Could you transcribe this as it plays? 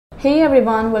Hey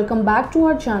everyone, welcome back to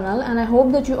our channel and I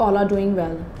hope that you all are doing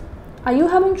well. Are you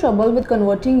having trouble with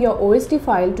converting your OST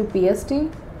file to PST?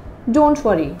 Don't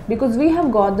worry, because we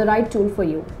have got the right tool for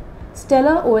you.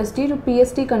 Stellar OST to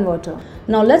PST Converter.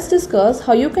 Now let's discuss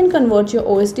how you can convert your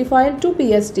OST file to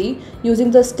PST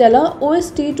using the Stellar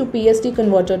OST to PST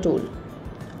Converter tool.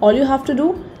 All you have to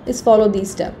do is follow these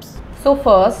steps. So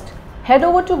first, head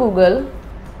over to Google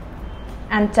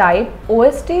and type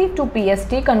OST to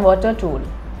PST Converter tool.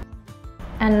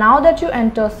 And now that you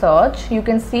enter search, you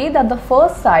can see that the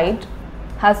first site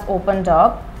has opened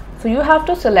up. So you have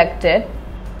to select it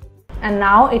and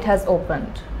now it has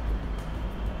opened.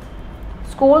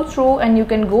 Scroll through and you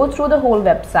can go through the whole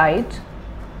website.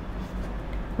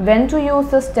 When to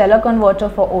use the Stellar Converter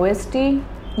for OST,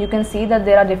 you can see that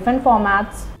there are different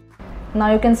formats.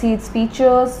 Now you can see its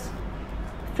features,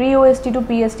 free OST to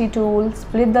PST tool,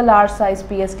 split the large size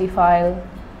PST file,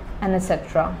 and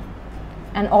etc.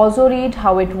 And also read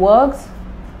how it works.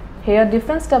 Here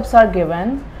different steps are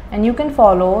given and you can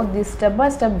follow this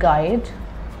step-by-step guide.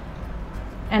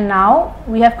 And now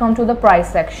we have come to the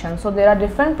price section. So there are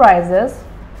different prices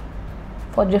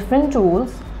for different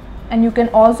tools and you can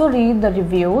also read the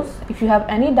reviews. If you have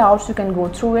any doubts, you can go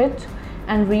through it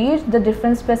and read the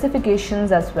different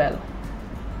specifications as well.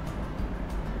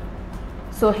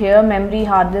 So here memory,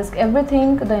 hard disk,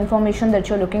 everything, the information that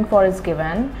you're looking for is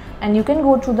given, and you can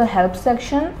go to the help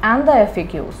section and the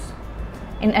FAQs.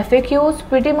 In FAQs,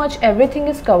 pretty much everything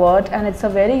is covered and it's a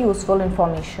very useful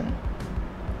information.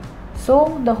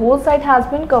 So the whole site has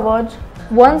been covered.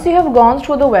 Once you have gone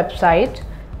through the website,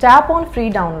 tap on free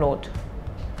download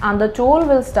and the tool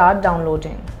will start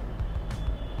downloading.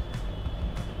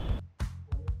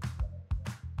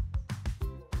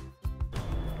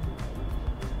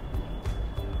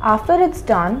 After it's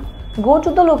done, go to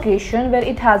the location where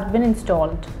it has been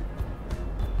installed.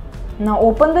 Now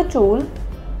open the tool.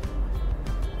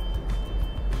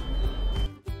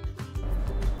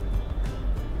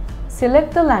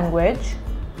 Select the language.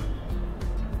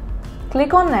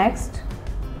 Click on Next.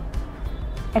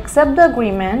 Accept the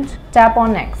agreement. Tap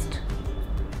on Next.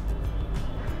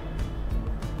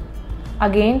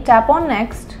 Again, tap on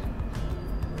Next.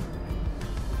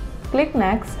 Click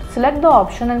Next. Select the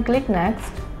option and click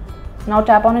Next. Now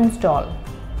tap on Install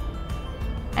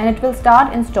and it will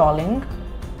start installing.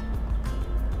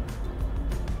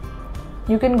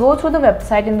 You can go through the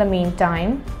website in the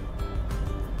meantime.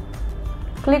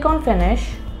 Click on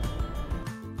Finish.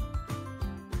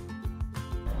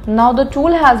 Now the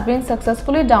tool has been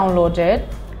successfully downloaded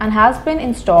and has been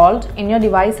installed in your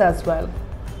device as well.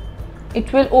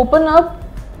 It will open up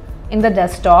in the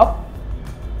desktop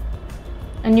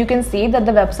and you can see that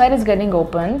the website is getting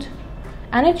opened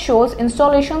and it shows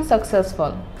installation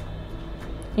successful.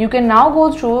 You can now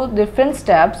go through different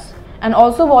steps and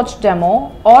also watch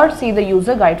demo or see the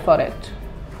user guide for it.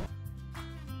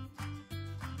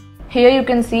 Here you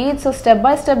can see it's a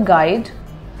step-by-step guide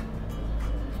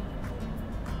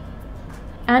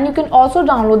and you can also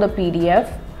download the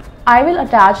PDF. I will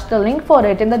attach the link for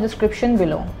it in the description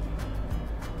below.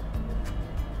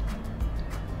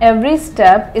 Every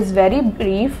step is very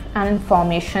brief and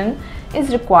information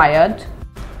is required.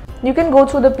 You can go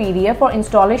through the PDF for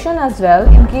installation as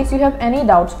well in case you have any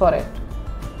doubts for it.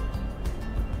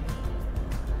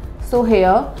 So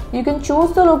here you can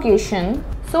choose the location.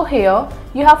 So here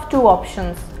you have two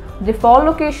options, default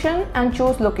location and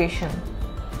choose location.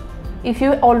 If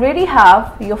you already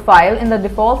have your file in the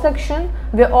default section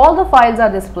where all the files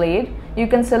are displayed, you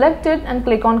can select it and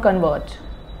click on convert.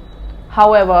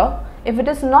 However, if it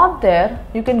is not there,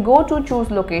 you can go to choose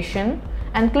location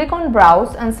and click on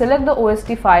browse and select the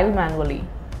OST file manually.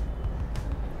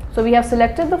 So we have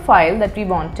selected the file that we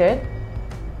wanted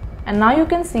and now you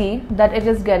can see that it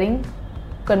is getting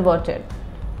converted.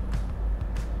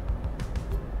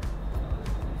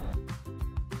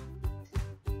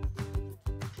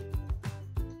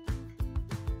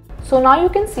 So now you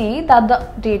can see that the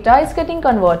data is getting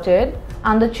converted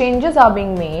and the changes are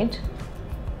being made.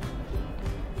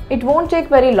 It won't take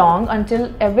very long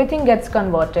until everything gets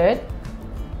converted.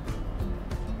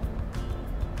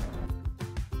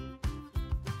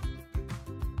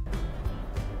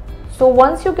 So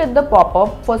once you get the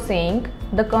pop-up for saying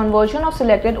the conversion of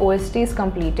selected OST is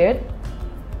completed,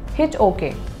 hit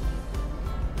OK.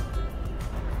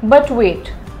 But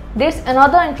wait, there's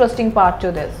another interesting part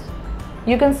to this.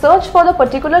 You can search for the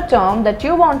particular term that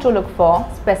you want to look for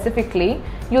specifically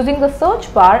using the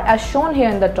search bar as shown here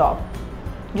in the top.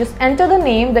 Just enter the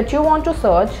name that you want to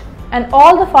search and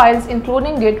all the files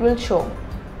including it will show.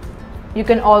 You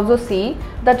can also see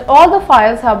that all the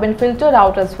files have been filtered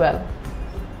out as well.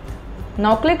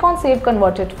 Now click on Save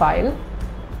Converted File.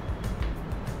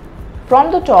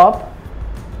 From the top,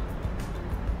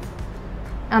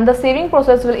 and the saving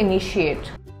process will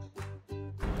initiate.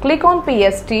 Click on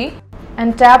PST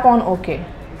and tap on OK.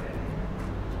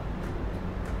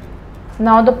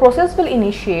 Now the process will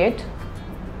initiate,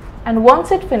 and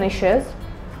once it finishes,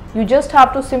 you just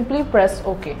have to simply press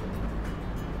OK.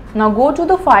 Now go to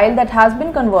the file that has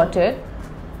been converted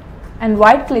and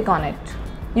right click on it.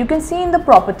 You can see in the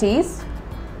properties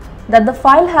that the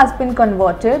file has been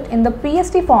converted in the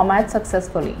PST format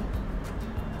successfully.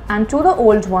 And to the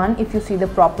old one, if you see the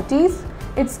properties,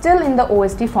 it's still in the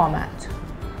OST format.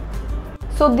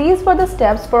 So these were the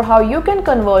steps for how you can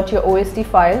convert your OST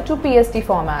file to PST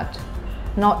format.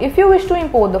 Now if you wish to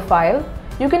import the file,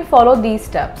 you can follow these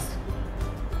steps.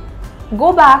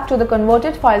 Go back to the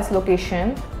converted files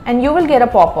location and you will get a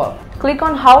pop-up. Click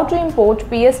on How to import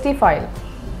PST file.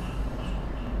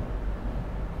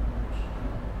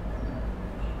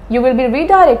 You will be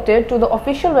redirected to the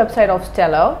official website of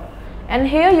Stellar, and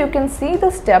here you can see the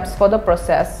steps for the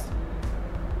process.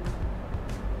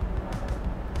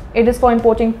 It is for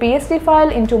importing PST file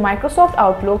into Microsoft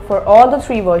Outlook for all the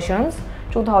 3 versions,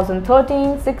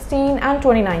 2013, 16 and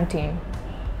 2019.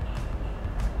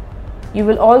 You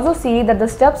will also see that the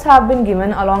steps have been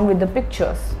given along with the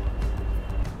pictures.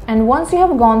 And once you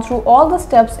have gone through all the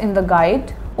steps in the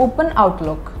guide, open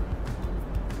Outlook.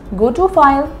 Go to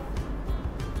File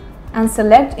and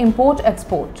select Import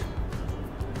Export.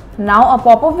 Now a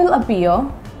pop-up will appear.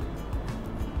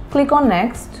 Click on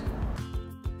Next.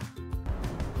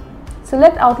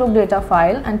 Select Outlook data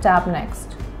file and tap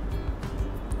Next.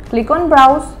 Click on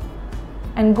Browse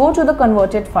and go to the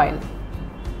converted file.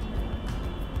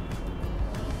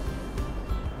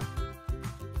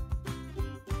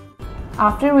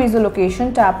 After reach the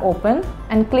location, tap Open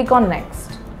and click on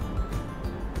Next.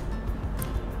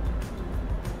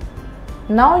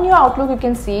 Now in your Outlook you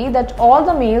can see that all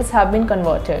the mails have been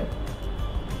converted.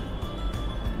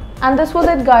 And this was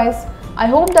it guys. I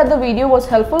hope that the video was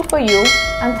helpful for you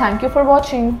and thank you for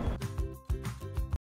watching.